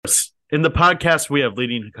In the podcast, we have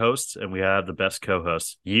leading hosts and we have the best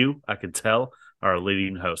co-hosts. You, I can tell, are a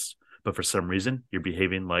leading host, but for some reason, you're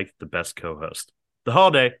behaving like the best co-host. The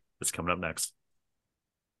holiday is coming up next.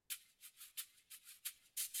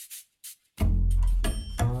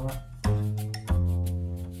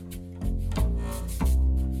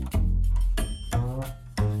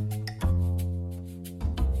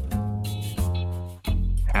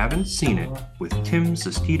 Haven't Seen It with Tim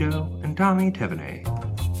Sestito and Tommy Tevenet.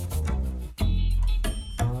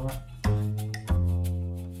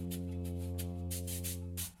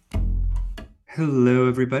 Hello,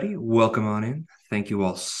 everybody. Welcome on in. Thank you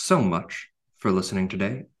all so much for listening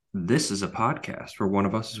today. This is a podcast where one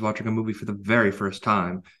of us is watching a movie for the very first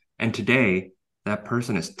time. And today, that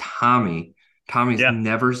person is Tommy. Tommy's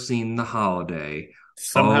never seen The Holiday.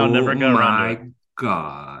 Somehow never got around to it. Oh my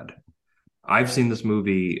God. I've seen this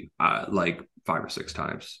movie like 5 or 6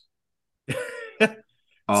 times.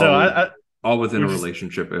 All within a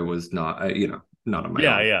relationship. It was not, not on my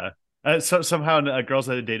own. Yeah. So somehow girls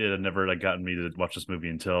that I dated had never gotten me to watch this movie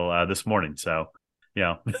until this morning. So,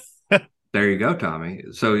 yeah. There you go, Tommy.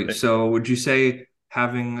 So would you say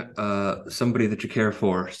having somebody that you care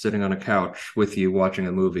for sitting on a couch with you watching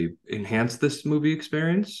a movie enhance this movie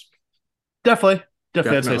experience? Definitely,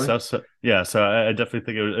 I'd say so. So I definitely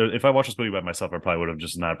think if I watched this movie by myself, I probably would have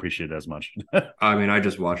just not appreciated it as much. I mean, I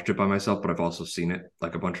just watched it by myself, but I've also seen it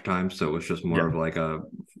like a bunch of times, so it was just more of like a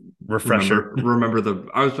refresher.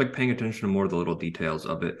 I was like paying attention to more of the little details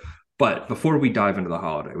of it. But before we dive into The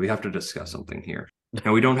Holiday, we have to discuss something here.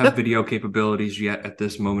 Now, we don't have video capabilities yet at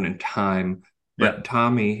this moment in time, but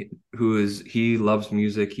Tommy, he loves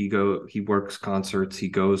music. He works concerts. He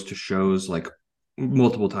goes to shows like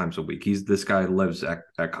multiple times a week. This guy lives at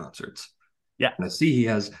concerts. Yeah. And I see he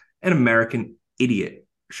has an American Idiot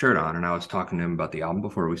shirt on, and I was talking to him about the album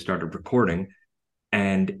before we started recording,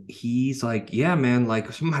 and he's like, yeah, man,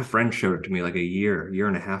 like some of my friends showed it to me like a year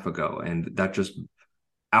and a half ago, and that just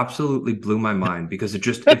absolutely blew my mind because it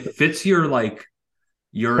fits your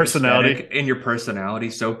personality and your personality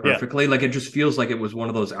so perfectly. Like it just feels like it was one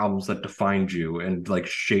of those albums that defined you and like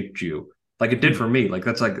shaped you like it did for me. Like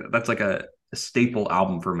that's like a staple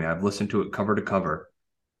album for me. I've listened to it cover to cover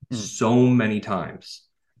so many times.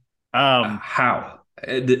 How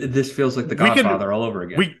this feels like The Godfather all over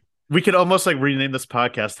again. We could almost like rename this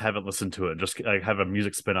podcast Haven't Listened to It, just like have a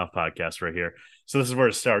music spin-off podcast right here. So this is where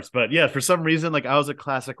it starts. But yeah, for some reason, like I was a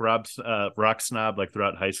classic rock snob like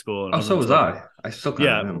throughout high school. And so was I. I still kind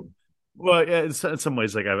of am. Well, yeah, in some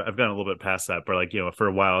ways, like I've gone a little bit past that, but like, for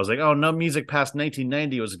a while I was like, oh, no music past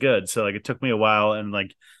 1990 was good. So like it took me a while, and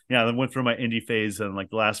like, I went through my indie phase, and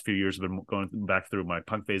like the last few years I've been going back through my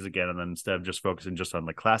punk phase again. And then instead of just focusing just on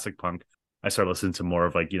the classic punk, I started listening to more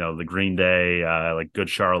of like, the Green Day, like Good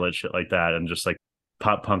Charlotte, shit like that, and just like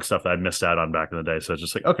pop punk stuff that I missed out on back in the day. So it's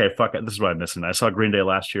just like, okay, fuck it, this is what I'm missing. I saw Green Day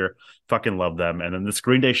last year, fucking love them, and then this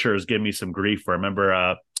Green Day shirt is giving me some grief. I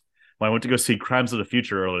remember when I went to go see Crimes of the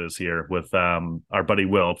Future earlier this year with our buddy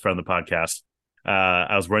Will, friend of the podcast.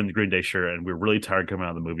 I was wearing the Green Day shirt, and we were really tired coming out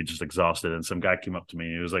of the movie, just exhausted. And some guy came up to me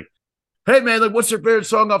and he was like, hey man, like what's your favorite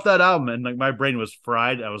song off that album? And like my brain was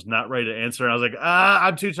fried. I was not ready to answer. And I was like,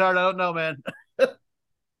 I'm too tired. I don't know, man.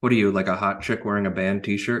 What are you, like a hot chick wearing a band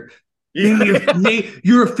t-shirt?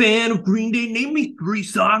 You're a fan of Green Day? Name me 3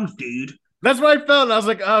 songs, dude. That's what I felt. I was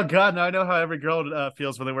like, oh god, now I know how every girl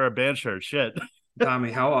feels when they wear a band shirt. Shit.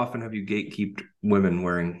 Tommy, how often have you gatekeeped women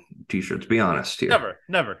wearing t-shirts? Be honest here.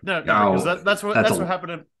 Never. That's what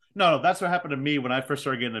happened. That's what happened to me when I first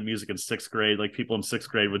started getting into music in 6th grade. Like people in 6th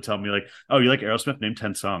grade would tell me like, "Oh, you like Aerosmith? Name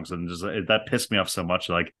 10 songs," and just that pissed me off so much.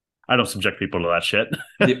 Like I don't subject people to that shit.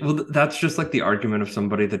 Well, that's just like the argument of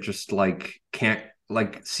somebody that just like can't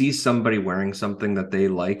like see somebody wearing something that they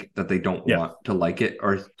like that they don't want to like it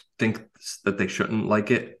or think that they shouldn't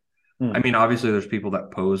like it. I mean, obviously, there's people that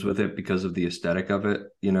pose with it because of the aesthetic of it.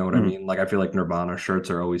 You know what I mean? Like, I feel like Nirvana shirts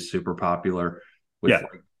are always super popular with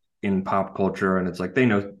in pop culture, and it's like they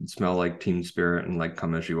smell like Teen Spirit and like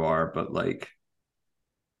Come As You Are, but like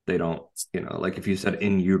they don't, like if you said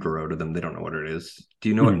In Utero to them, they don't know what it is. Do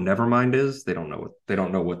you know what Nevermind is? They don't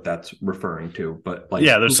know what that's referring to. But like,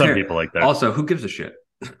 there's some people like that. Also, who gives a shit?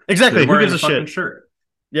 Exactly, who gives a shit? Shirt.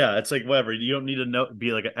 Yeah, it's like whatever. You don't need to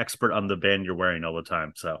be like an expert on the band you're wearing all the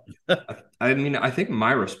time. So, I mean, I think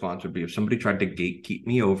my response would be if somebody tried to gatekeep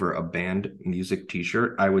me over a band music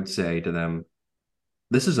T-shirt, I would say to them,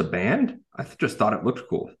 "This is a band? I just thought it looked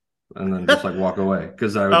cool," and then just like walk away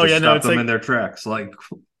because I would stop them in their tracks. Like,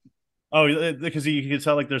 because you can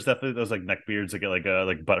tell like there's definitely those like neckbeards that get like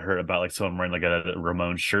butthurt about like someone wearing like a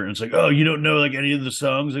Ramones shirt, and it's like, oh, you don't know like any of the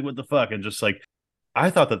songs, like what the fuck, and just like. I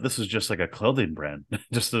thought that this was just like a clothing brand,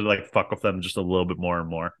 just to like fuck with them just a little bit more and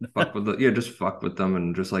more. Just fuck with them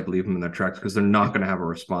and just like leave them in their tracks because they're not going to have a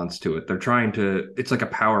response to it. They're trying to, it's like a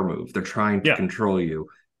power move. They're trying to Yeah. control you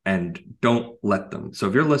and don't let them. So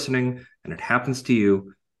if you're listening and it happens to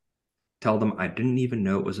you, tell them I didn't even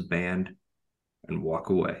know it was a band and walk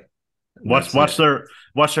away. And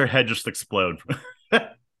Watch their head just explode.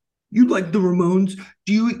 You like the Ramones?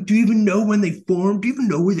 Do you even know when they formed? Do you even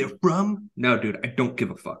know where they're from? No, dude, I don't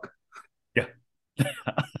give a fuck. Yeah.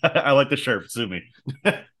 I like the shirt, sue me.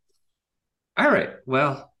 All right.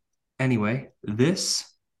 Well, anyway, this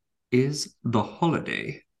is The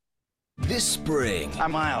Holiday. This spring,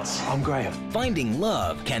 I'm Miles. I'm Graham. finding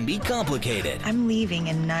love can be complicated. I'm leaving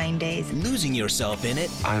in 9 days. Losing yourself in it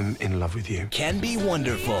I'm in love with you. can be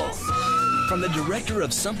wonderful. From the director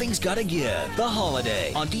of Something's Gotta Give, The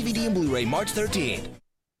Holiday, on DVD and Blu-ray March 13th.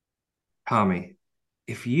 Tommy,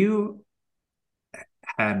 if you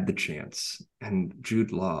had the chance and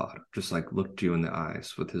Jude Law just like looked you in the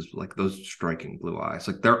eyes with his like those striking blue eyes,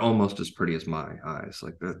 like they're almost as pretty as my eyes,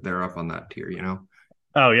 like they're up on that tier, you know?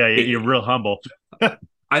 Oh yeah, you're real humble.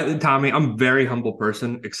 Tommy, I'm a very humble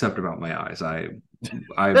person, except about my eyes. I've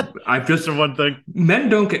just Just one thing. men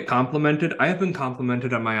don't get complimented. I have been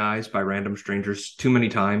complimented on my eyes by random strangers too many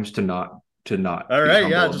times to not All be right, humble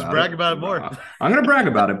yeah, just brag about it more. I'm gonna brag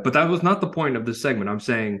about it, but that was not the point of this segment. I'm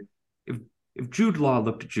saying if Jude Law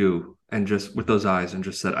looked at you and just with those eyes and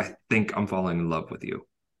just said, I think I'm falling in love with you,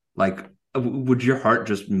 like would your heart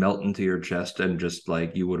just melt into your chest and just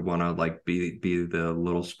like you would want to like be the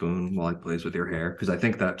little spoon while he plays with your hair? Because I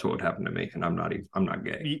think that's what would happen to me, and I'm not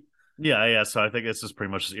gay. Yeah. So I think it's just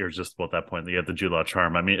pretty much irresistible at that point. That you have the Jude Law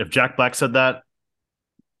charm. I mean, if Jack Black said that,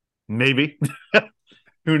 maybe.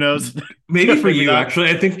 Who knows? Maybe for Maybe you, not. actually.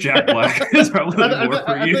 I think Jack Black is probably more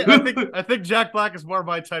for you. I think Jack Black is more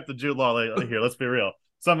my type than Jude Law here. Let's be real.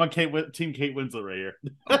 So I'm on Team Kate Winslet right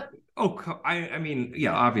here. I mean,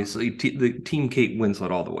 yeah, obviously, the team Kate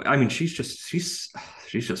Winslet all the way. I mean, she's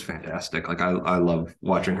just fantastic. Like I love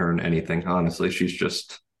watching her in anything. Honestly,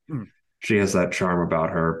 she has that charm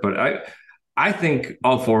about her. But I think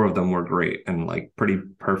all four of them were great and like pretty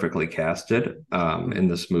perfectly casted in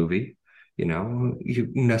this movie. You know, you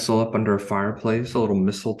nestle up under a fireplace, a little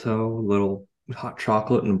mistletoe, a little hot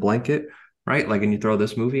chocolate and a blanket, right? Like, and you throw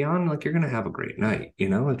this movie on, like you're gonna have a great night. You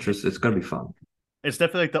know, it's gonna be fun. It's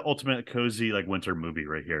definitely like the ultimate cozy like winter movie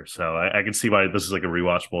right here. So I can see why this is like a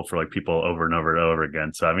rewatchable for like people over and over and over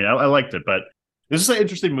again. So I mean, I liked it, but this is an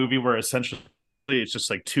interesting movie where essentially it's just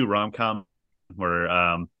like two rom-com where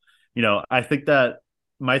I think that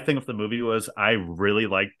my thing with the movie was I really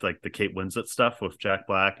liked like the Kate Winslet stuff with Jack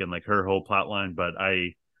Black and like her whole plot line, but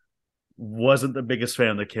I wasn't the biggest fan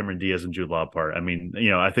of the Cameron Diaz and Jude Law part. I mean,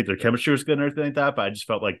 I think their chemistry was good and everything like that, but I just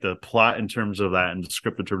felt like the plot in terms of that and the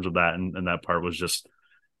script in terms of that and that part was just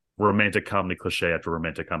romantic comedy cliche after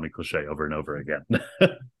romantic comedy cliche over and over again.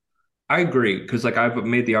 I agree because like I've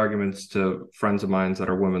made the arguments to friends of mine that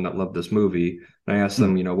are women that love this movie, and I asked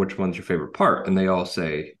them, which one's your favorite part, and they all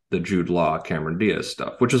say the Jude Law, Cameron Diaz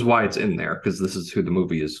stuff, which is why it's in there because this is who the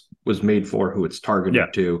movie was made for, who it's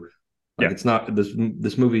targeted to. Like it's not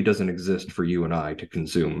this movie doesn't exist for you and I to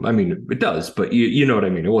consume. I mean, it does, but you know what I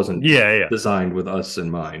mean. It wasn't designed with us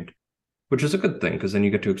in mind, which is a good thing because then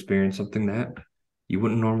you get to experience something that you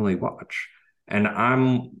wouldn't normally watch. And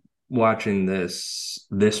I'm watching this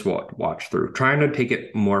watch through, trying to take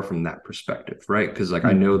it more from that perspective, right? Because like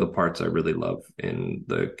I know the parts I really love in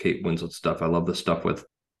the Kate Winslet stuff. I love the stuff with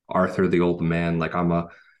Arthur, the old man. Like I'm a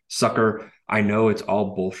sucker. I know it's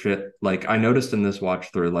all bullshit. Like I noticed in this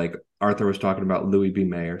watch through, like Arthur was talking about Louis B.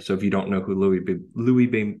 Mayer. So if you don't know who Louis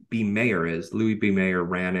B. Mayer is, Louis B. Mayer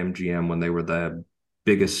ran MGM when they were the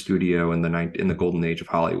biggest studio in the golden age of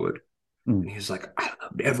Hollywood. And he was like, I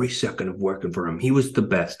loved every second of working for him. He was the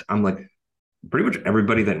best. I'm like, pretty much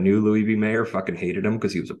everybody that knew Louis B. Mayer fucking hated him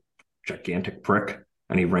because he was a gigantic prick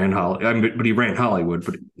and he ran Hollywood. I mean, but he ran Hollywood.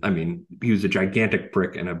 But I mean, he was a gigantic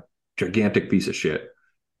prick and a gigantic piece of shit.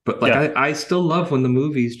 But like, I still love when the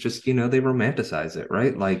movies just, they romanticize it,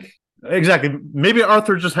 right? Like, exactly. Maybe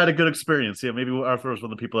Arthur just had a good experience. Yeah, maybe Arthur was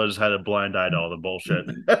one of the people that just had a blind eye to all the bullshit.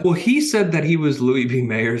 Well, he said that he was Louis B.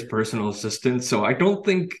 Mayer's personal assistant, so I don't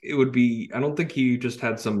think he just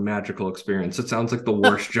had some magical experience. It sounds like the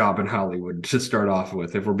worst job in Hollywood to start off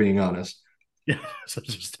with, if we're being honest. Yeah, so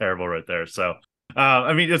it's just terrible right there. So,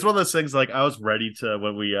 I mean, it's one of those things. Like, I was ready to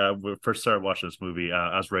when we first started watching this movie.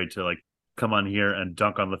 I was ready to like come on here and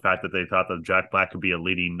dunk on the fact that they thought that Jack Black could be a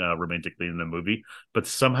leading romantic lead in the movie, but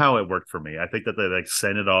somehow it worked for me. I think that they like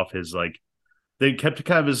sanded off his they kept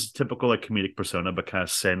kind of his typical like comedic persona, but kind of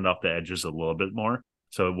sanded off the edges a little bit more.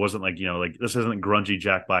 So it wasn't like, like this isn't grungy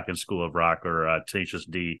Jack Black in School of Rock or Tenacious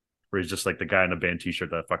D, where he's just like the guy in a band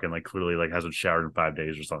t-shirt that fucking like clearly like hasn't showered in 5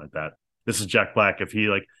 days or something like that. This is Jack Black. If he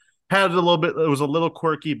like had a little bit, it was a little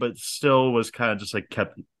quirky, but still was kind of just like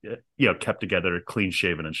kept together, clean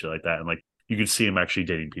shaven and shit like that. And like you could see him actually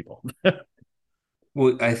dating people.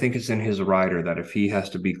 Well, I think it's in his rider that if he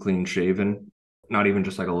has to be clean shaven, not even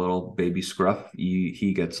just like a little baby scruff,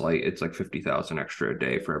 he gets like it's like 50,000 extra a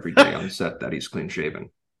day for every day on set that he's clean shaven.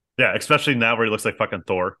 Yeah, especially now where he looks like fucking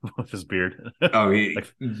Thor with his beard. Oh,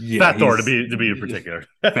 like, Fat Thor to be in particular.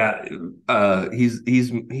 Fat.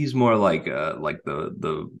 He's more like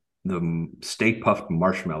the Stay Puffed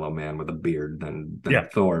Marshmallow Man with a beard than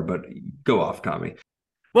Thor. But go off, Tommy.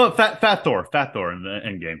 Well, fat Thor in the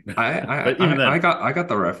Endgame. I got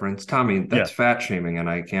the reference, Tommy. That's fat shaming, and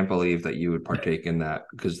I can't believe that you would partake in that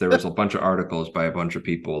because there was a bunch of articles by a bunch of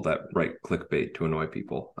people that write clickbait to annoy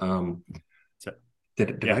people.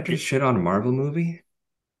 Did I just shit on a Marvel movie?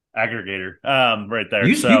 Aggregator, right there.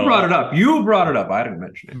 You brought it up. You brought it up. I didn't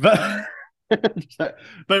mention it.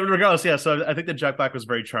 But regardless, yeah. So I think that Jack Black was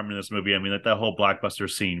very charming in this movie. I mean, that whole blockbuster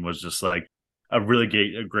scene was just like a really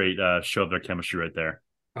great show of their chemistry right there.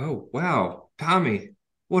 Oh wow, Tommy,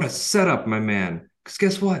 what a setup, my man. Because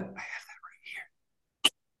guess what? I have that right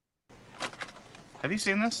here. Have you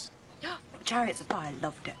seen this? Chariots of Fire.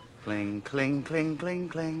 Loved it. Cling, cling, cling, cling,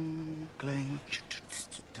 cling, cling.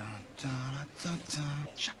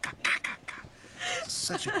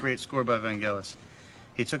 Such a great score by Vangelis.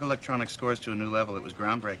 He took electronic scores to a new level. It was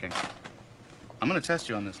groundbreaking. I'm going to test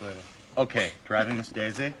you on this later. Okay, Driving Miss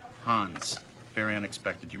Daisy, Hans. Very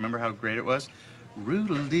unexpected. Do you remember how great it was?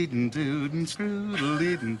 Roodle-dee-doo,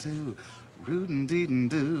 scroodle-dee-doo,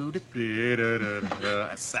 roodle-dee-doo,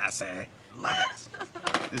 sassy. Love it.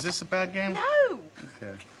 Is this a bad game? No.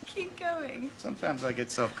 Okay. Keep going. Sometimes I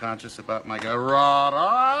get self-conscious about my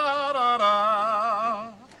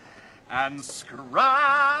ga-ra-da-da-da and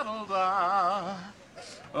scraddle-da.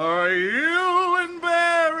 Are you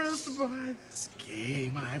embarrassed by this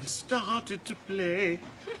game I've started to play?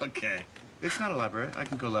 Okay. It's not elaborate. I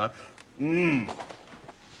can go loud.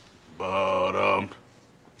 But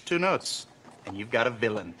 2 notes, and you've got a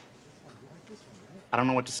villain. I don't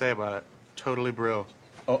know what to say about it. Totally brill.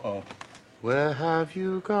 Uh-oh. Where have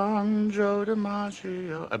you gone, Joe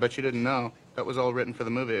DiMaggio? I bet you didn't know. That was all written for the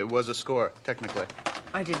movie. It was a score, technically.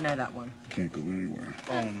 I did know that one. Can't go anywhere.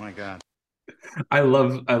 Oh, my God. I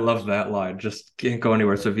love that line. Just can't go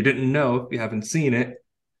anywhere. So if you didn't know, if you haven't seen it,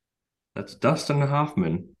 that's Dustin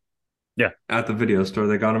Hoffman. Yeah. At the video store.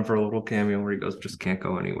 They got him for a little cameo where he goes, just can't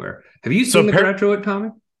go anywhere. Have you seen The Graduate, Tommy?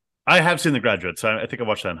 I have seen The Graduate. So I think I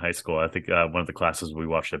watched that in high school. I think one of the classes we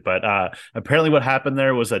watched it. But apparently what happened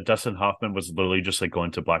there was that Dustin Hoffman was literally just like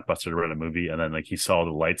going to Blockbuster to rent a movie. And then like he saw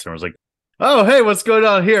the lights and was like, oh, hey, what's going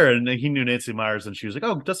on here? And he knew Nancy Myers and she was like,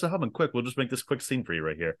 oh, Dustin Hoffman, quick. We'll just make this quick scene for you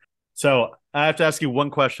right here. So I have to ask you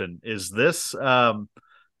one question. Is this the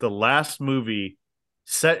last movie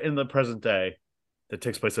set in the present day that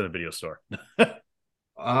takes place in a video store?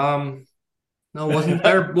 No, wasn't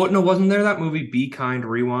there? Wasn't there that movie Be Kind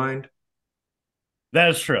Rewind? That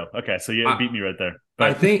is true. Okay, so you beat me right there.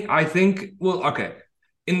 But I think. Well, okay.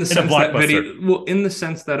 In the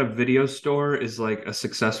sense that a video store is like a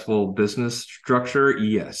successful business structure,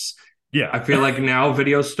 yes. Yeah. I feel like now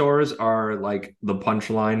video stores are like the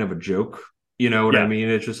punchline of a joke. You know what I mean?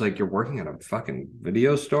 It's just like you're working at a fucking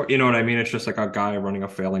video store. You know what I mean? It's just like a guy running a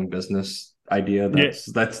failing business idea.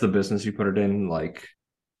 That's the business you put it in, like.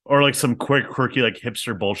 Or like some quirky, like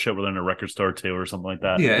hipster bullshit within a record store too, or something like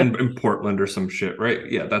that. Yeah, in Portland or some shit,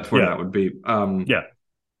 right? Yeah, that's where that would be.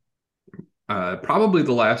 Probably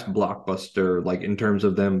the last Blockbuster, like in terms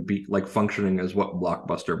of them be like functioning as what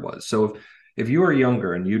Blockbuster was. So if you were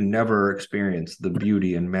younger and you never experienced the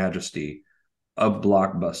beauty and majesty of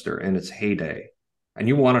Blockbuster in its heyday, and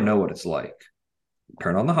you want to know what it's like,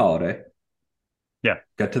 turn on The Holiday. Yeah.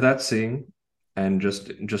 Get to that scene and just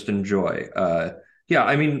enjoy. Yeah,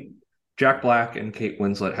 I mean, Jack Black and Kate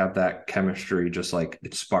Winslet have that chemistry, just like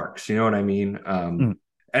it sparks. You know what I mean?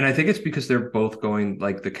 And I think it's because they're both going,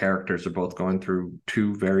 like the characters are both going through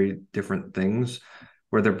 2 very different things,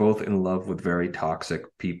 where they're both in love with very toxic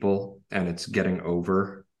people, and it's getting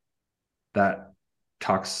over that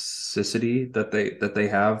toxicity that they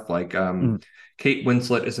have. Like Kate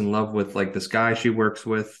Winslet is in love with like this guy she works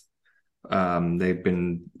with. They've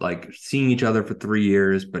been like seeing each other for 3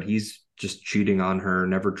 years, but he's just cheating on her,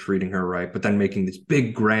 never treating her right, but then making this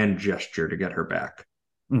big grand gesture to get her back.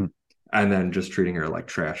 And then just treating her like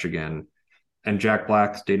trash again. And Jack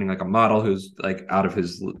Black's dating like a model who's like out of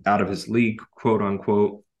his league, quote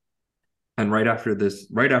unquote. And right after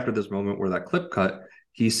this moment where that clip cut,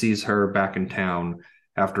 he sees her back in town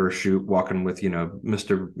after a shoot, walking with,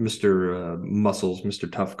 Mr. Muscles,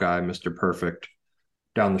 Mr. Tough Guy, Mr. Perfect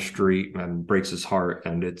down the street, and breaks his heart.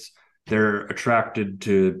 And they're attracted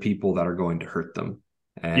to people that are going to hurt them.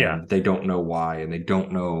 And they don't know why, and they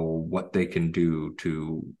don't know what they can do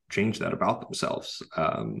to change that about themselves.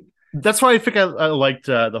 That's why I think I liked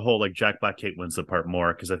the whole like Jack Black, Kate Winslet part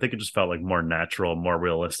more, because I think it just felt like more natural, more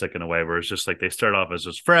realistic in a way where it's just like they start off as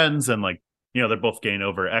just friends, and like, they're both getting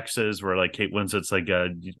over exes, where like Kate Winslet's like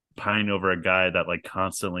pining over a guy that like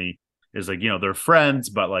constantly is like, they're friends,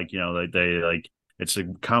 but like, they like, it's a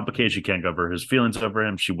complicated. She can't go over his feelings over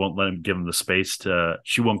him. She won't let him give him the space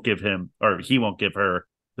she won't give him, or he won't give her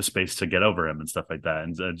the space to get over him and stuff like that.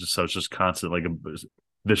 And so it's just constant, like a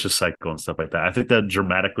vicious cycle and stuff like that. I think that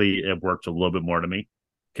dramatically it worked a little bit more to me,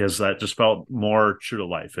 because that just felt more true to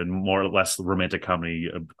life and more or less romantic comedy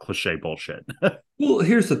cliche bullshit. Well,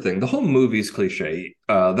 here's the thing. The whole movie's cliche.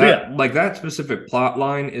 That specific plot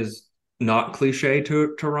line is not cliche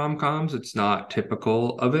to rom-coms. It's not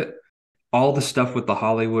typical of it. All the stuff with the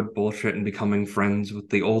Hollywood bullshit and becoming friends with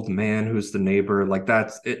the old man who's the neighbor, like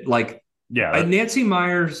that's it. Like, Nancy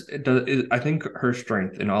Meyers, I think her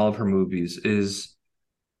strength in all of her movies is,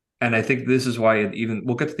 and I think this is why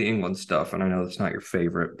we'll get to the England stuff, and I know it's not your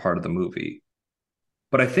favorite part of the movie,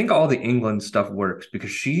 but I think all the England stuff works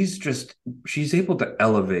because she's able to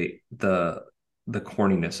elevate the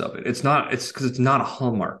corniness of it. It's because it's not a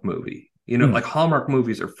Hallmark movie. Like Hallmark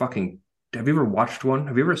movies are fucking. Have you ever watched one?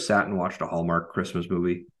 Have you ever sat and watched a Hallmark Christmas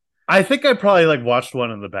movie? I think I probably like watched one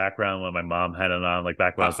in the background when my mom had it on, like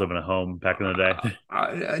back when I was living at home back in the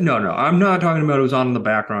day. No, I'm not talking about it was on in the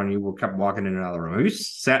background. You kept walking in and out of the room. Have you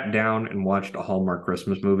sat down and watched a Hallmark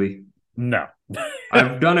Christmas movie? No.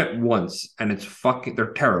 I've done it once, and it's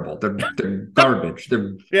they're terrible. They're garbage.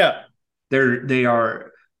 They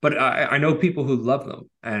are. But I know people who love them,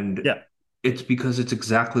 and it's because it's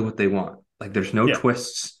exactly what they want. Like there's no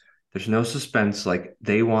twists. There's no suspense. Like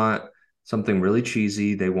they want something really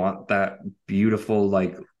cheesy. They want that beautiful,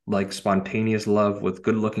 like spontaneous love with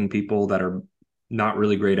good-looking people that are not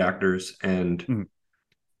really great actors. And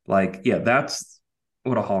that's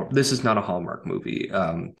what this is not a Hallmark movie.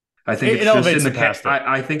 I think it's just in the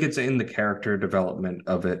I think it's in the character development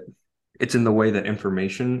of it. It's in the way that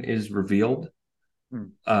information is revealed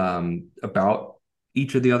about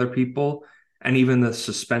each of the other people, and even the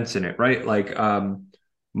suspense in it, right? Like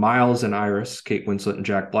Miles and Iris, Kate Winslet and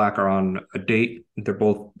Jack Black, are on a date. They're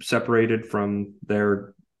both separated from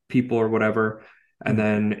their people or whatever. And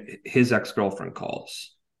then his ex-girlfriend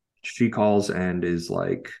calls. She calls and is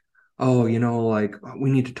like, oh, like, we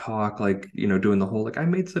need to talk, like, doing the whole, like, I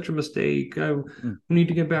made such a mistake. We need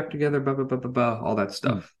to get back together, blah, blah, blah, blah, blah, all that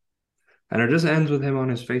stuff. And it just ends with him on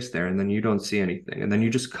his face there. And then you don't see anything. And then you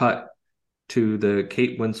just cut to the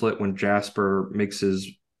Kate Winslet when Jasper makes his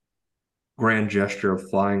grand gesture of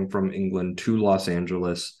flying from England to Los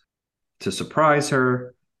Angeles to surprise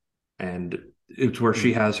her, and it's where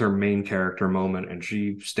she has her main character moment, and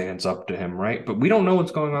she stands up to him, right? But we don't know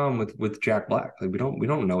what's going on with Jack Black. Like we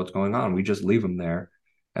don't know what's going on. We just leave him there,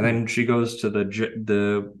 and then she goes to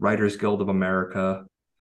the Writers Guild of America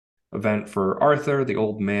event for Arthur, the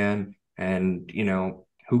old man, and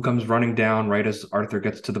who comes running down right as Arthur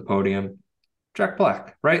gets to the podium? Jack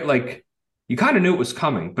Black, right? Like. You kind of knew it was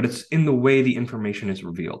coming, but it's in the way the information is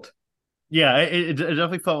revealed. Yeah, it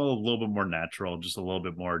definitely felt a little bit more natural, just a little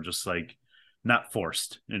bit more just like not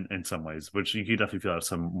forced in some ways, which you could definitely feel out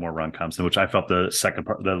some more rom-coms, in which I felt the second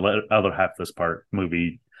part, the other half of this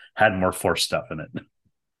movie had more forced stuff in it.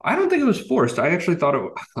 I don't think it was forced. I actually thought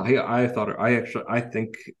it. I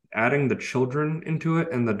think adding the children into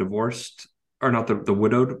it and the divorced, or not the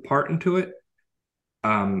widowed part into it,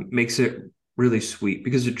 makes it really sweet,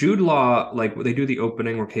 because Jude Law, like they do the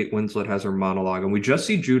opening where Kate Winslet has her monologue, and we just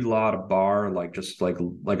see Jude Law at a bar, like just like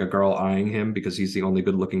a girl eyeing him because he's the only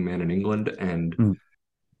good-looking man in England, and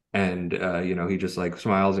he just like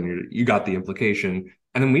smiles, and you got the implication,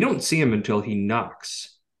 and then we don't see him until he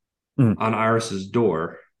knocks on Iris's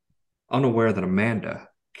door, unaware that Amanda,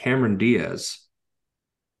 Cameron Diaz,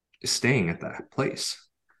 is staying at that place.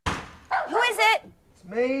 Who is it? It's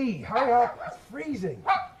me. Hurry up. It's freezing.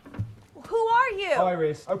 Who are you?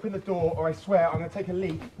 Iris, open the door or I swear I'm going to take a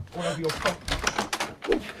leak all over your front.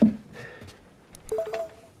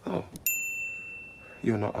 Oh.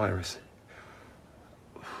 You're not Iris.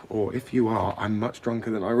 Or if you are, I'm much drunker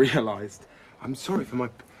than I realised. I'm sorry for my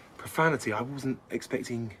profanity. I wasn't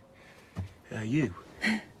expecting you.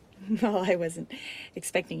 Well, I wasn't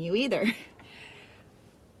expecting you either.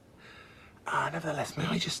 Nevertheless, may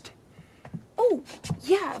I just... Oh,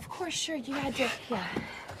 yeah, of course, sure, you had to, yeah.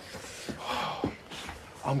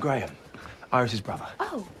 I'm Graham, Iris's brother.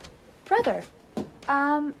 Oh, brother.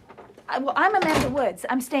 Well, I'm Amanda Woods.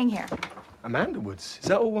 I'm staying here. Amanda Woods? Is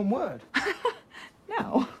that all one word?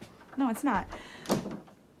 No. No, it's not.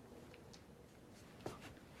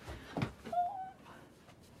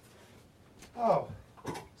 Oh.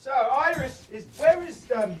 So, Iris is...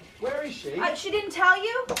 Where is she? She didn't tell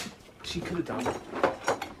you? She could have done.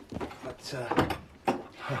 But,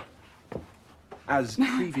 as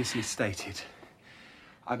previously stated,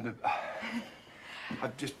 I've been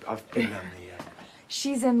on the...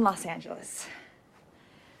 She's in Los Angeles.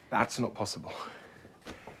 That's not possible.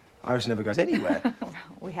 Iris never goes anywhere.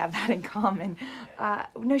 We have that in common.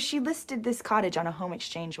 No, she listed this cottage on a home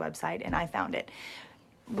exchange website, and I found it.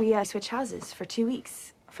 We switched houses for 2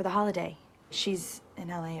 weeks for the holiday. She's in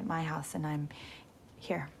LA at my house, and I'm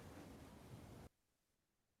here.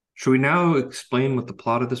 Should we now explain what the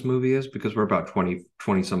plot of this movie is? Because we're about 20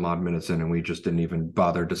 some odd minutes in, and we just didn't even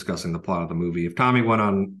bother discussing the plot of the movie. If Tommy went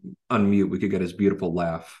on unmute, we could get his beautiful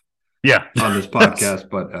laugh on this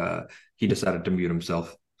podcast, but he decided to mute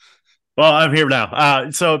himself. Well, I'm here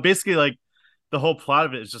now. So basically, like, the whole plot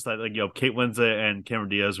of it is just that, like, Kate Winslet and Cameron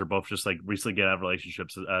Diaz are both just like recently getting out of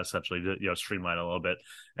relationships, essentially, to streamline a little bit.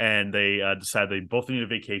 And they decide they both need a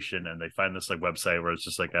vacation, and they find this like website where it's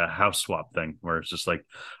just like a house swap thing, where it's just like,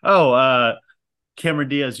 oh, Cameron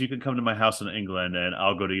Diaz, you can come to my house in England, and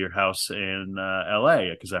I'll go to your house in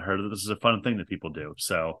LA, because I heard that this is a fun thing that people do.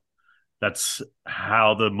 So that's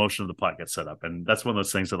how the motion of the plot gets set up, and that's one of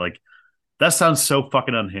those things that, like, that sounds so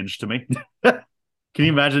fucking unhinged to me. Can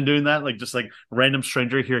you imagine doing that? Like, just like random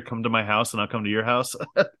stranger here, come to my house and I'll come to your house.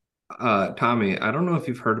 Tommy, I don't know if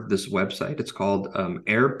you've heard of this website. It's called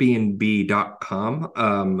Airbnb.com.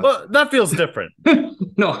 Well, that feels different.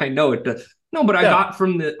 No, I know it does. No, but I got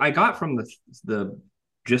from the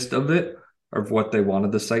gist of it, of what they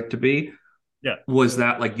wanted the site to be. Yeah. Was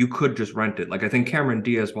that like you could just rent it? Like, I think Cameron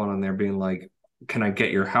Diaz went on there being like, can I get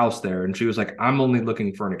your house there? And she was like, I'm only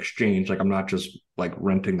looking for an exchange. Like, I'm not just like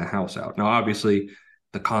renting the house out. Now, obviously,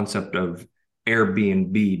 the concept of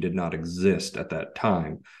Airbnb did not exist at that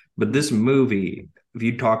time. But this movie, if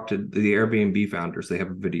you talk to the Airbnb founders, they have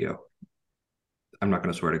a video. I'm not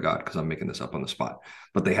going to swear to God because I'm making this up on the spot.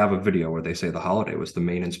 But they have a video where they say the holiday was the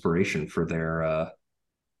main inspiration for their...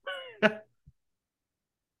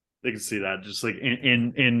 They can see that just like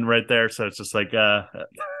in right there. So it's just like...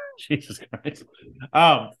 Jesus Christ.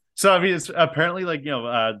 So I mean, it's apparently like,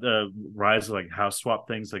 the rise of like house swap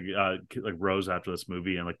things like rose after this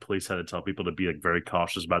movie, and like police had to tell people to be like very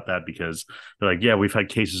cautious about that, because they're like, yeah, we've had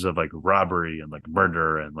cases of like robbery and like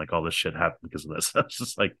murder and like all this shit happen because of this. It's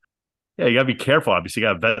just like, yeah, you gotta be careful. Obviously, you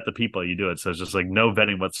gotta vet the people you do it. So it's just like no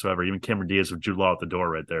vetting whatsoever. Even Cameron Diaz with Jude Law at the door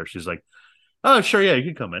right there. She's like, oh, sure, yeah, you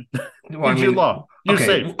can come in. Well, Jude Law, you're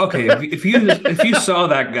safe. Okay, if you saw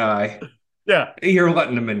that guy. Yeah, you're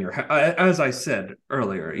letting him in your house. As I said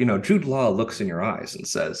earlier, Jude Law looks in your eyes and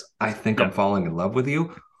says, I think I'm falling in love with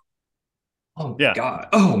you. Oh, yeah. God.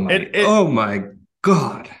 Oh, my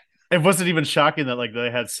God. It wasn't even shocking that like they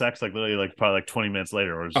had sex like literally like probably like 20 minutes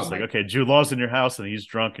later. Where it's just like, okay, Jude Law's in your house and he's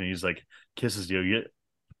drunk and he's like kisses you.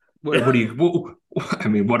 What do you? I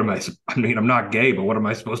mean, what am I? I mean, I'm not gay, but what am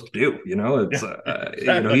I supposed to do? It's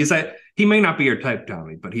he may not be your type,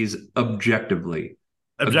 Tommy, but he's objectively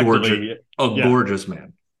a gorgeous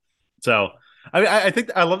man. So I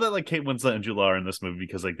think I love that like Kate Winslet and Jude Law are in this movie,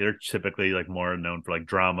 because like they're typically like more known for like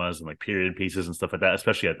dramas and like period pieces and stuff like that,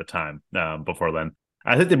 especially at the time. Before then,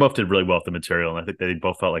 I think they both did really well with the material, and I think they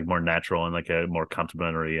both felt like more natural and like a more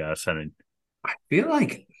complimentary setting. I feel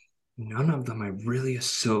like none of them I really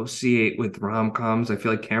associate with rom-coms. I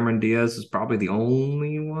feel like Cameron Diaz is probably the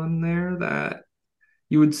only one there that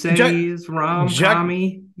you would say is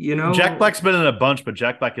rom-commy, Jack Black's been in a bunch, but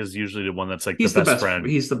Jack Black is usually the one that's like the best friend.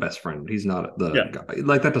 He's the best friend. He's not the guy.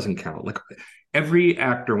 Like, that doesn't count. Like, every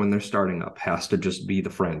actor when they're starting up has to just be the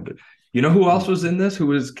friend. You know who else was in this? Who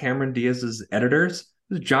was Cameron Diaz's editors?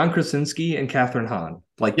 It was John Krasinski and Catherine Hahn.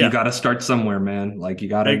 Like, you got to start somewhere, man. Like, you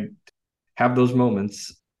got to have those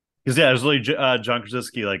moments. Because it was really John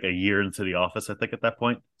Krasinski like a year into The Office, I think, at that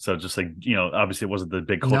point. So just like, obviously it wasn't the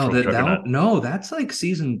big cultural juggernaut. No, that's like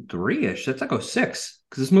season 3-ish. That's like 06.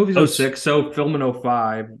 Because this movie's 06. So film in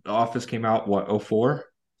 05. The Office came out, 04?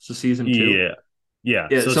 So season 2? Yeah.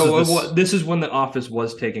 So this is when The Office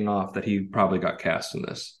was taking off, that he probably got cast in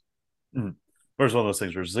this. Mm-hmm. Or it's one of those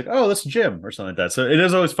things where it's like, oh, that's Jim or something like that. So it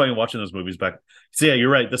is always funny watching those movies back. So yeah,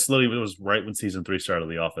 you're right. This literally was right when season 3 started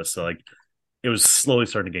The Office. So like, it was slowly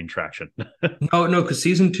starting to gain traction. No, because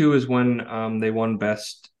season 2 is when they won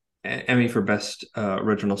Emmy for Best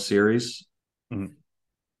Original Series. Mm-hmm.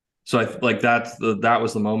 So I like that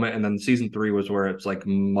was the moment, and then season 3 was where it's like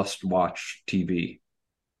must watch TV.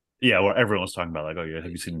 Yeah, where everyone was talking about like, oh yeah, have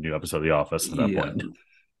you seen the new episode of The Office at that point?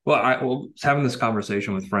 Well, I was having this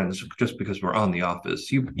conversation with friends just because we're on The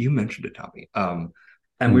Office. You mentioned it, Tommy.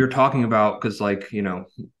 And we were talking about, because like, you know,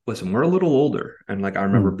 listen, we're a little older, and like I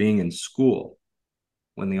remember being in school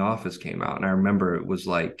when The Office came out, and I remember it was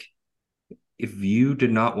like, if you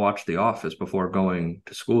did not watch The Office before going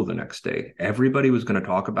to school the next day, everybody was going to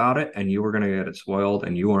talk about it, and you were going to get it spoiled,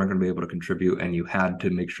 and you weren't going to be able to contribute, and you had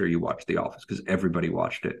to make sure you watched The Office because everybody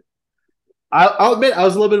watched it. I'll admit I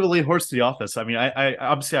was a little bit of a late horse to The Office. I mean, I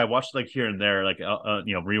obviously I watched like here and there, like you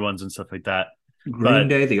know, reruns and stuff like that. Green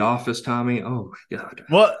Day, The Office, Tommy. Oh my God.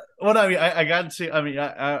 Well, I mean, I got to. I mean,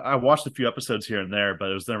 I watched a few episodes here and there,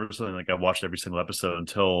 but it was never something like I watched every single episode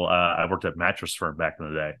until I worked at Mattress Firm back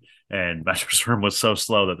in the day, and Mattress Firm was so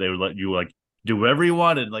slow that they would let you like do whatever you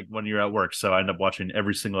wanted like when you're at work. So I ended up watching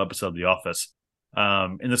every single episode of The Office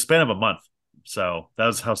in the span of a month. So that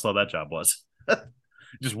was how slow that job was.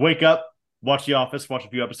 Just wake up, watch The Office, watch a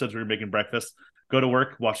few episodes where you're making breakfast, go to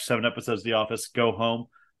work, watch 7 episodes of The Office, go home,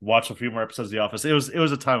 watch a few more episodes of The Office. It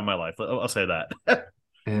was a time of my life. I'll say that.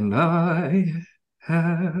 And I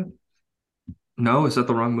have no, is that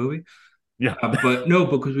the wrong movie? Yeah, but no,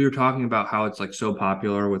 because we were talking about how it's like so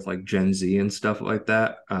popular with like Gen Z and stuff like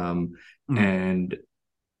that. And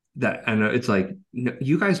that, and it's like,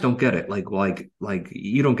 you guys don't get it. Like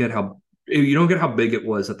you don't get how big it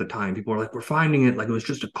was at the time. People were like, we're finding it like it was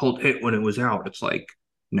just a cult hit when it was out. It's like,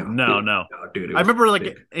 no, dude. I remember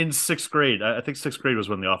like in 6th grade. I think 6th grade was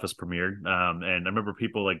when The Office premiered. And I remember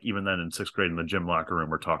people like even then in 6th grade in the gym locker room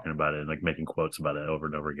were talking about it and like making quotes about it over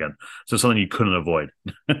and over again. So something you couldn't avoid.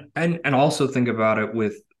 and also think about it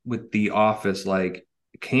with The Office, like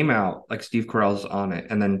it came out like Steve Carell's on it,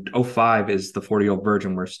 and then 05 is the 40-Year-Old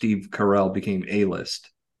Virgin where Steve Carell became A-list.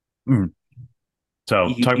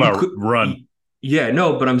 So talk about run. Yeah,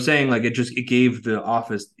 no, but I'm saying like it gave The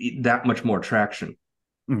Office that much more traction.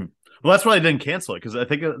 Well, that's why I didn't cancel it, because I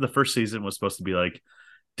think the first season was supposed to be like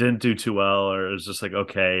didn't do too well, or it was just like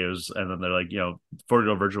okay. It was, and then they're like, you know,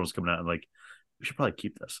 40-Year-Old Virgin was coming out, and like we should probably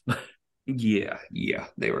keep this. Yeah.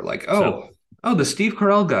 They were like, oh, the Steve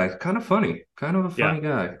Carell guy, kind of funny, kind of a funny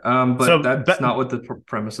guy. But that's not what the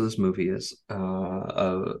premise of this movie is.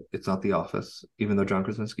 It's not The Office, even though John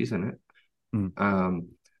Krasinski's in it.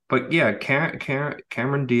 But yeah,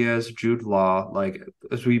 Cameron Diaz, Jude Law, like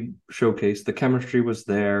as we showcased, the chemistry was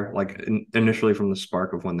there, like initially from the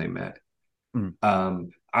spark of when they met.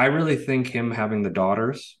 I really think him having the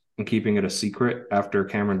daughters and keeping it a secret after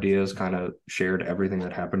Cameron Diaz kind of shared everything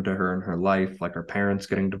that happened to her in her life, like her parents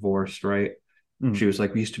getting divorced, right? She was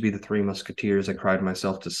like, we used to be the 3 Musketeers. I cried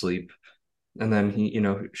myself to sleep. And then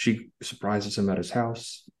she surprises him at his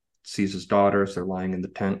house, sees his daughters, they're lying in the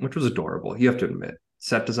tent, which was adorable. You have to admit.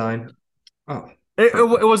 Set design,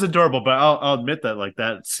 it was adorable, but I'll admit that like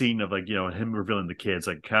that scene of like, you know, him revealing the kids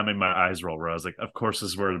like kind of made my eyes roll, where I was like, of course this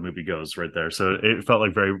is where the movie goes right there. So it felt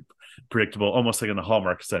like very predictable, almost like in the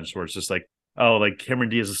Hallmark sense, where it's just like, oh, like Cameron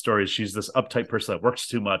Diaz's story, she's this uptight person that works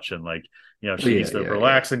too much, and like, you know, she needs to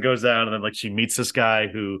relax and goes down, and then like she meets this guy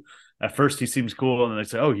who at first he seems cool, and then they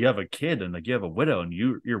say, oh, you have a kid, and like you have a widow, and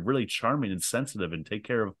you're really charming and sensitive and take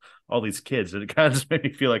care of all these kids, and it kind of just made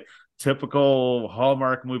me feel like typical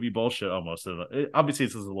Hallmark movie bullshit almost. Obviously,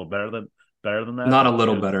 this is a little better than that. Not a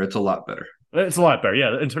little better. It's a lot better. It's a lot better,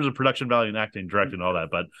 yeah, in terms of production value and acting, directing, all that.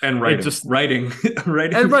 But and writing, just writing,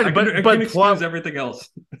 but plot, everything else.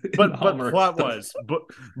 But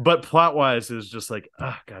plot wise is just like,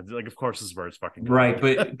 oh god, like of course this is where it's fucking right.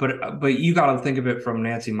 But you got to think of it from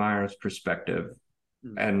Nancy Meyers' perspective,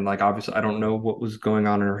 and like obviously I don't know what was going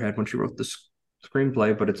on in her head when she wrote this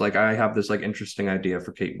screenplay, but it's like I have this like interesting idea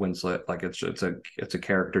for Kate Winslet. Like it's a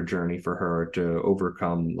character journey for her to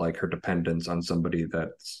overcome like her dependence on somebody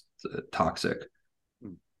that's toxic.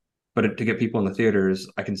 But to get people in the theaters,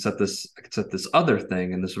 I can set this other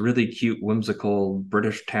thing in this really cute, whimsical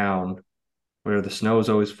British town where the snow is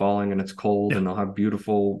always falling and it's cold, and they'll have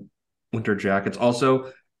beautiful winter jackets.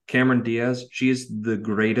 Also, Cameron Diaz, she is the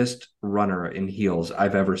greatest runner in heels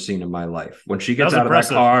I've ever seen in my life. When she gets out of that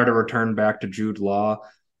car to return back to Jude Law,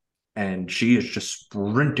 and she is just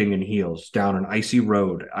sprinting in heels down an icy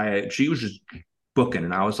road. She was just booking,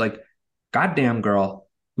 and I was like, "Goddamn, girl,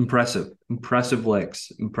 impressive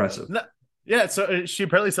legs, impressive." No, yeah, so she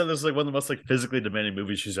apparently said this is like one of the most like physically demanding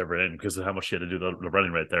movies she's ever in because of how much she had to do the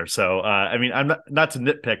running right there. So I mean, I'm not to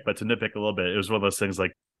nitpick, but to nitpick a little bit, it was one of those things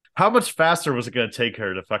like How much faster was it going to take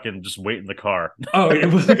her to fucking just wait in the car? Oh,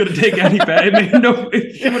 it wasn't going to take any fast. It made no.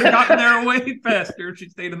 She would have gotten there way faster if she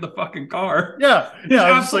stayed in the fucking car. Yeah, There's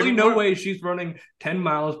yeah. absolutely no way she's running 10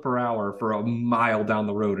 miles per hour for a mile down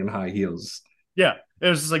the road in high heels. Yeah, it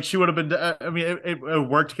was just like she would have been. I mean, it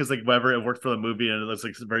worked because like whatever, it worked for the movie and it looks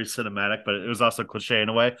like very cinematic, but it was also cliche in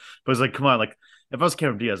a way. But it's like, come on, like if I was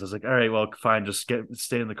Cameron Diaz, I was like, all right, well, fine, just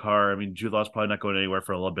stay in the car. I mean, Jude Law's probably not going anywhere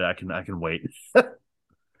for a little bit. I can wait.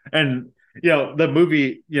 And the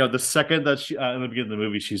movie, the second that she in the beginning of the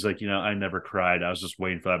movie, she's like, I never cried. I was just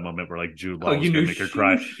waiting for that moment where like Jude Law was gonna make her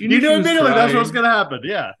cry. You knew immediately that's what was gonna happen.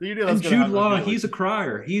 Yeah, you knew that's and Jude Law, he's a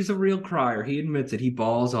crier. He's a real crier. He admits it. He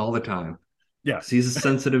bawls all the time. Yeah, he's a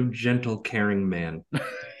sensitive, gentle, caring man.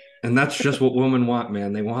 And that's just what women want,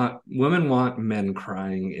 man. Women want men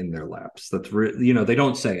crying in their laps. That's they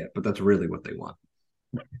don't say it, but that's really what they want.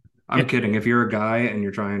 I'm kidding. If you're a guy and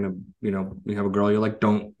you're trying to, you have a girl, you're like,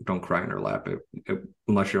 don't cry in her lap,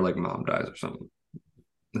 unless you're like mom dies or something.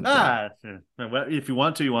 If you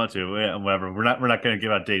want to, you want to. Yeah, whatever. We're not going to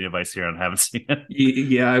give out dating advice here on Haven't Seen It.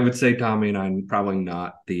 Yeah, I would say Tommy and I'm probably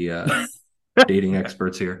not the dating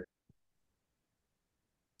experts here.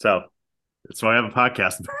 So that's why I have a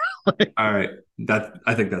podcast. All right,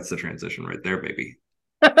 I think that's the transition right there, baby.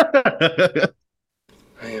 I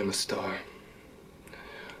am a star.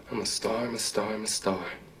 I'm a star, I'm a star, I'm a star.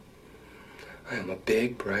 I am a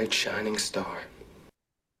big, bright, shining star.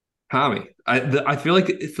 Tommy, I feel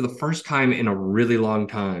like for the first time in a really long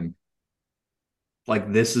time,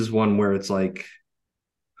 like this is one where it's like,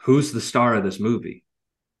 who's the star of this movie?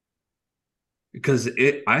 Because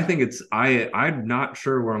I'm not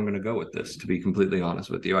sure where I'm going to go with this, to be completely honest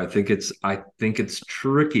with you. I think it's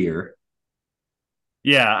trickier.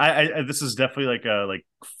 Yeah, I this is definitely like a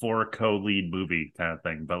 4 co-lead movie kind of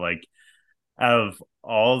thing. But like out of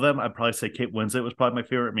all of them, I'd probably say Kate Winslet was probably my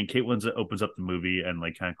favorite. I mean, Kate Winslet opens up the movie and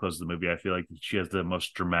like kind of closes the movie. I feel like she has the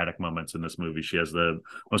most dramatic moments in this movie. She has the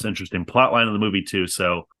most interesting plot line of the movie too.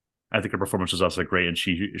 So I think her performance was also great, and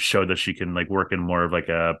she showed that she can like work in more of like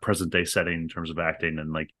a present day setting in terms of acting,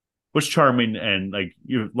 and like was charming and like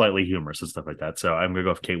lightly humorous and stuff like that. So I'm gonna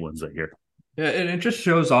go with Kate Winslet here. Yeah, and it just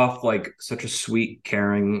shows off like such a sweet,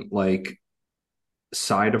 caring like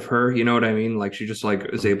side of her. You know what I mean? Like she just like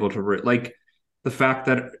is able to like the fact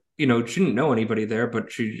that she didn't know anybody there,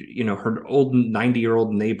 but she her old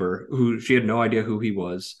 90-year-old neighbor who she had no idea who he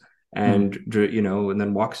was, and and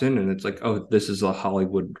then walks in and it's like, oh, this is a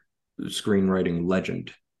Hollywood screenwriting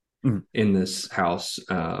legend in this house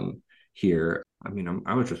here. I mean,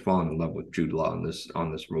 I was just falling in love with Jude Law on this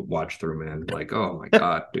watch through, man. Like, oh my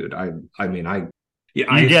god, dude. I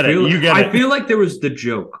feel like there was the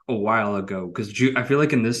joke a while ago because I feel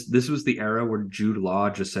like in this was the era where Jude Law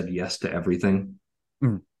just said yes to everything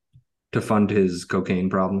to fund his cocaine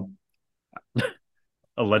problem.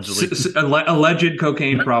 Allegedly, alleged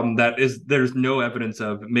cocaine problem there's no evidence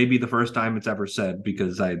of. Maybe the first time it's ever said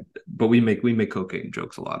but we make cocaine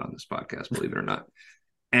jokes a lot on this podcast, believe it or not.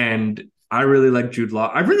 And I really like Jude Law.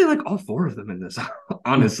 I really like all 4 of them in this.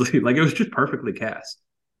 Honestly, like it was just perfectly cast.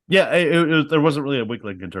 Yeah, there wasn't really a weak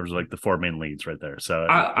link in terms of like the 4 main leads right there. So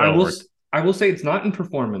I will say it's not in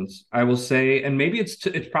performance. I will say, and maybe it's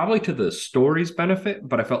probably to the story's benefit,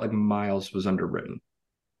 but I felt like Miles was underwritten.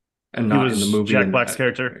 And not in the movie. Jack Black's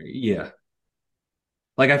character. Yeah.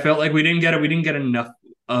 Like I felt like we didn't get enough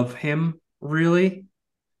of him really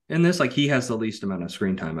in this. Like he has the least amount of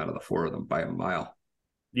screen time out of the 4 of them by a mile.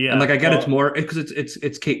 Yeah. And like I get it's more because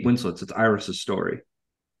it's Kate Winslet's, it's Iris's story.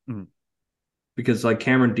 Mm-hmm. Because like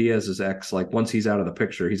Cameron Diaz's ex, like once he's out of the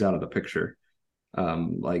picture, he's out of the picture.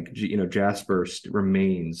 Jasper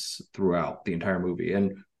remains throughout the entire movie.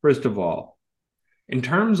 And first of all, in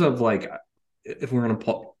terms of like if we're gonna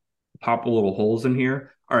pop little holes in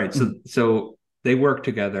here. All right, so they work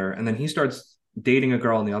together, and then he starts dating a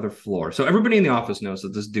girl on the other floor. So everybody in the office knows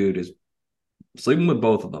that this dude is sleeping with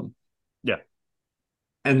both of them. Yeah.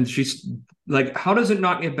 And she's like, how does it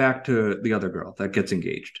not get back to the other girl that gets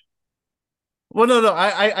engaged? Well, no.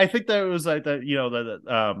 I think that it was like that,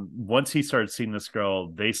 that once he started seeing this girl,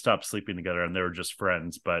 they stopped sleeping together and they were just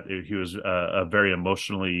friends. But he was a very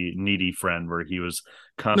emotionally needy friend where he was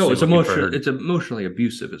constantly. No, it's emotionally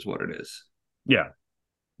abusive, is what it is. Yeah,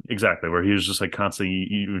 exactly. Where he was just like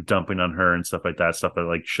constantly dumping on her and stuff like that, stuff that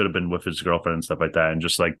like should have been with his girlfriend and stuff like that, and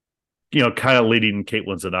just like kind of leading Kate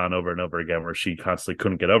Winslet on over and over again, where she constantly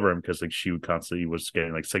couldn't get over him because like she constantly was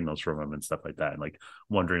getting like signals from him and stuff like that, and like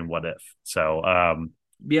wondering what if. So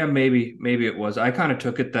yeah, maybe it was. I kind of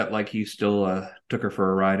took it that like he still took her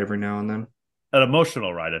for a ride every now and then. An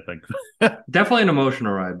emotional ride, I think. Definitely an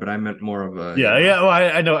emotional ride, but I meant more of a Yeah. Well,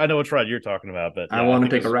 I know which ride you're talking about, but I want to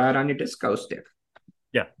take a ride on your disco stick.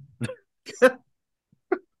 Yeah.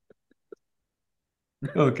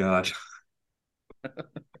 Oh God.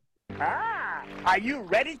 Are you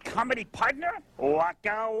ready, comedy partner?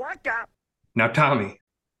 Waka waka. Now, Tommy,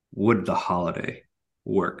 would The Holiday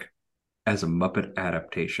work as a Muppet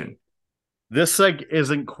adaptation? This like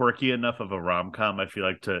isn't quirky enough of a rom-com, I feel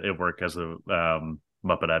like, to it work as a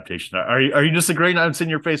Muppet adaptation. Are you disagreeing? I'm seeing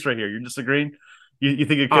your face right here. You're disagreeing? You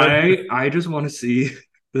think it could? I just want to see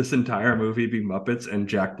this entire movie be Muppets and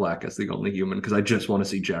Jack Black as the only human, because I just want to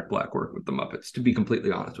see Jack Black work with the Muppets, to be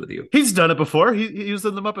completely honest with you. He's done it before. He was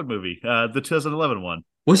in the Muppet movie, the 2011 one.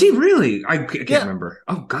 Was he really? I can't remember.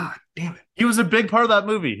 Oh God, damn it! He was a big part of that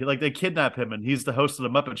movie. Like they kidnap him, and he's the host of the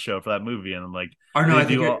Muppet Show for that movie. And like, or no, I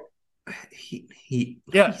think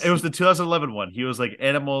it was the 2011 one. He was like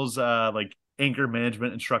animals, like anger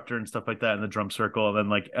management instructor and stuff like that in the drum circle. And then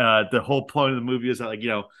like the whole point of the movie is that, like, you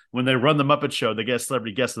know, when they run the Muppet Show, they get a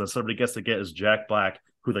celebrity guest, and the celebrity guest they get is Jack Black,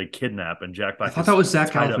 who they kidnap. And Jack Black, I thought that was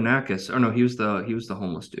Zach Galifianakis. Oh no, he was the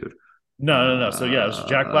homeless dude. No. So yeah, it was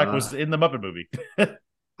Jack Black was in the Muppet movie.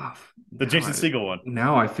 The Jason Segel one.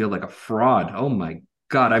 Now I feel like a fraud. Oh my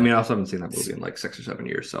God. I mean, I also haven't seen that movie in like 6 or 7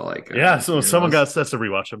 years. So like, so someone got us to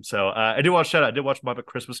rewatch him. So I did watch that. I did watch Muppet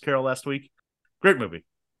Christmas Carol last week. Great movie.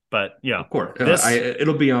 But yeah, of course,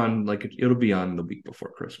 it'll be on the week before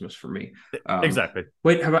Christmas for me. Exactly.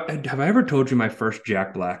 Wait, have I ever told you my first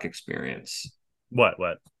Jack Black experience? What?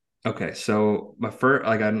 Okay, so my first,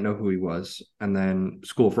 like, I didn't know who he was, and then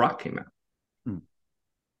School of Rock came out.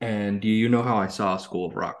 And do you know how I saw School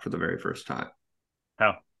of Rock for the very first time?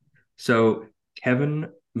 How? So Kevin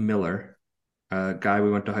Miller, a guy we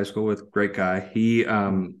went to high school with, great guy. He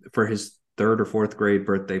for his 3rd or 4th grade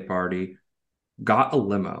birthday party, got a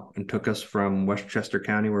limo and took us from Westchester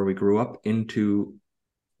County, where we grew up, into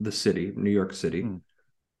the city, New York City.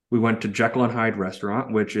 We went to Jekyll and Hyde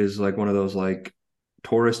restaurant, which is like one of those like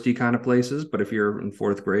touristy kind of places. But if you're in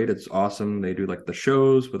 4th grade, it's awesome. They do like the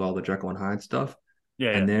shows with all the Jekyll and Hyde stuff.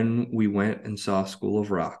 Yeah. And then we went and saw School of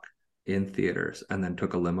Rock in theaters, and then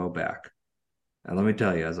took a limo back. And let me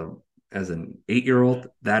tell you, as an 8-year-old,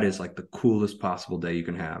 that is like the coolest possible day you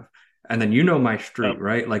can have. And then you know my street,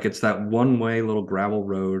 right? Like it's that one-way little gravel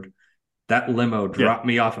road. That limo dropped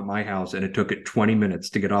me off at my house, and it took it 20 minutes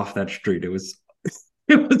to get off that street. It was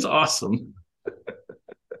awesome.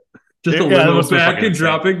 Just a limo back and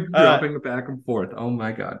dropping it back and forth. Oh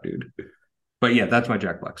my God, dude. But yeah, that's my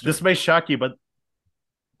Jack Black story. This may shock you, but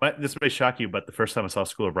the first time I saw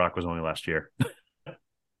School of Rock was only last year.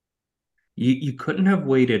 You couldn't have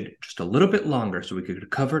waited just a little bit longer so we could have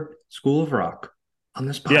covered School of Rock on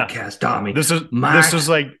this podcast, Tommy. This is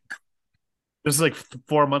like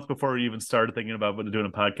 4 months before we even started thinking about doing a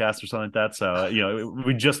podcast or something like that. So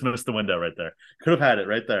we just missed the window right there. Could have had it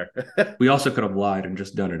right there. We also could have lied and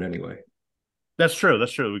just done it anyway. That's true.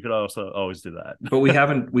 We could also always do that. But we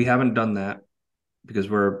haven't done that because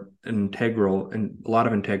we're integral and a lot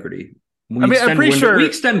of integrity. I'm pretty sure we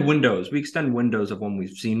extend windows. We extend windows of when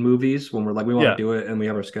we've seen movies, when we're like, we want to do it and we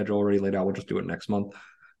have our schedule already laid out. We'll just do it next month.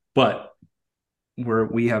 But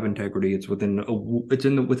we have integrity. It's within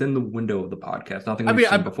the window of the podcast. Nothing we've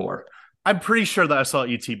seen before. I'm pretty sure that I saw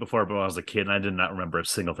E.T. before, but when I was a kid, and I did not remember a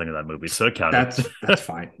single thing of that movie. So it counted. That's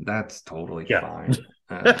fine. That's totally fine.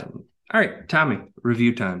 All right, Tommy,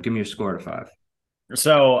 review time. Give me a score out of 5.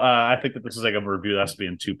 So I think that this is like a review that has to be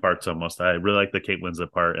in 2 parts almost. I really like the Kate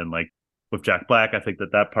Winslet part, and like with Jack Black, I think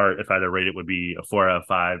that part, if I had to rate it, would be a 4 out of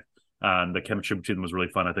 5. The chemistry between them was really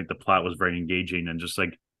fun. I think the plot was very engaging, and just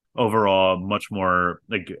like overall much more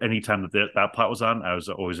like anytime that plot was on, I was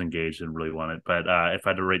always engaged and really wanted. But if I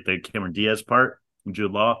had to rate the Cameron Diaz part,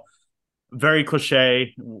 Jude Law, very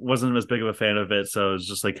cliche, wasn't as big of a fan of it. So it was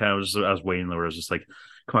just like I was waiting there. It was just like,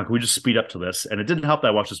 come on, can we just speed up to this? And it didn't help that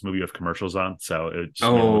I watched this movie with commercials on, so it just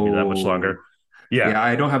made the movie that much longer. Yeah,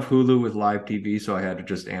 I don't have Hulu with live TV, so I had to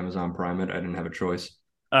just Amazon Prime it. I didn't have a choice.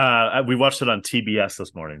 We watched it on TBS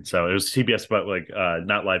this morning, so it was TBS, but like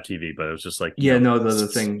not live TV, but it was just like the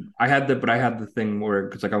thing. I had the thing where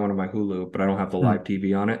because like I wanted my Hulu, but I don't have the live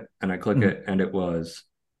TV on it, and I click it, and it was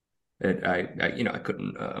I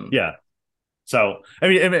couldn't. So I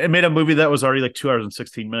mean, it made a movie that was already like 2 hours and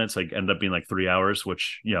 16 minutes, like ended up being like 3 hours,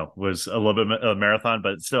 which was a little bit of a marathon,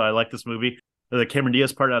 but still I like this movie. The Cameron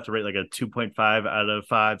Diaz part I have to rate like a 2.5 out of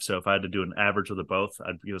 5. So if I had to do an average of the both,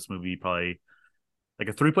 I'd give this movie probably like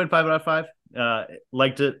a 3.5 out of 5.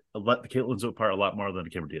 Liked it. I liked the Kate Winslet part a lot more than the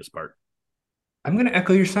Cameron Diaz part. I'm going to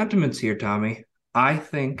echo your sentiments here, Tommy. I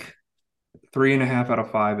think 3.5 out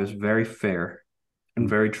of 5 is very fair. and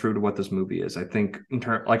very true to what this movie is. I think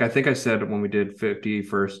I think I said when we did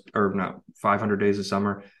 500 Days of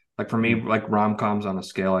Summer, like for me, like rom-coms on a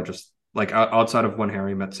scale, I just like outside of When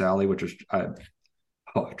Harry Met Sally, which is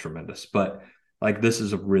tremendous, but like this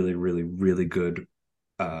is a really, really, really good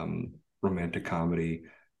romantic comedy.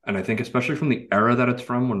 And I think especially from the era that it's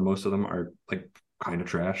from, when most of them are like kind of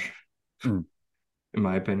trash, in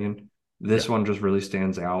my opinion, this one just really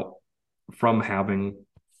stands out from having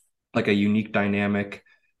like a unique dynamic.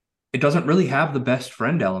 It doesn't really have the best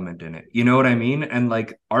friend element in it. You know what I mean? And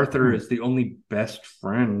like Arthur is the only best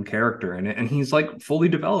friend character in it. And he's like fully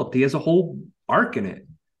developed. He has a whole arc in it.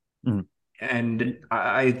 And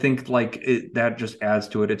I think like that just adds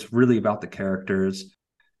to it. It's really about the characters.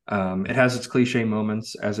 It has its cliche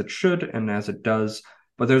moments, as it should and as it does,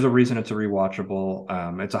 but there's a reason it's a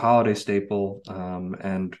rewatchable. It's a holiday staple.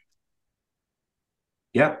 And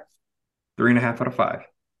yeah, 3.5 out of 5.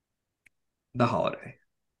 The Holiday.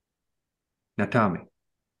 Now, Tommy,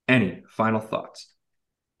 any final thoughts?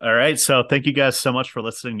 All right. So thank you guys so much for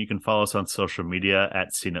listening. You can follow us on social media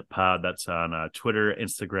at CNETPod. That's on Twitter,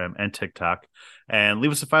 Instagram, and TikTok. And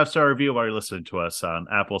leave us a 5-star review while you're listening to us on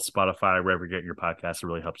Apple, Spotify, wherever you get your podcasts. It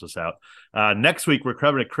really helps us out. Next week, we're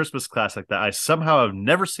covering a Christmas classic that I somehow have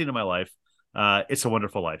never seen in my life. It's a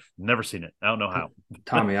Wonderful Life. Never seen it. I don't know how.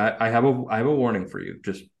 Tommy, I have a warning for you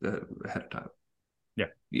just ahead of time. Yeah.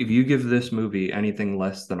 If you give this movie anything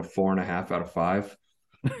less than a 4.5 out of 5,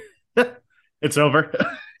 it's over.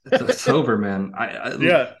 it's over, man.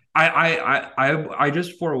 I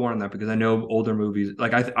just forewarn that because I know older movies,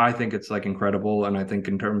 like I think it's like incredible, and I think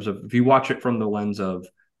in terms of if you watch it from the lens of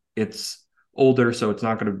it's older, so it's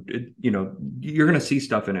not going to, you're going to see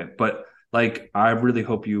stuff in it, but like I really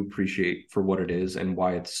hope you appreciate for what it is and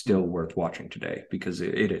why it's still worth watching today, because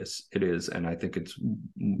it is, and I think it's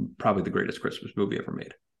probably the greatest Christmas movie ever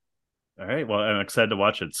made. All right, well, I'm excited to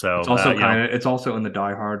watch it. So it's also it's also in the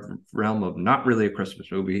Die Hard realm of not really a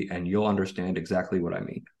Christmas movie, and you'll understand exactly what I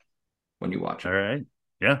mean when you watch it. All right,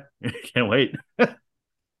 yeah, can't wait.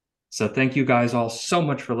 So thank you guys all so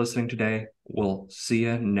much for listening today. We'll see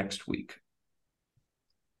you next week.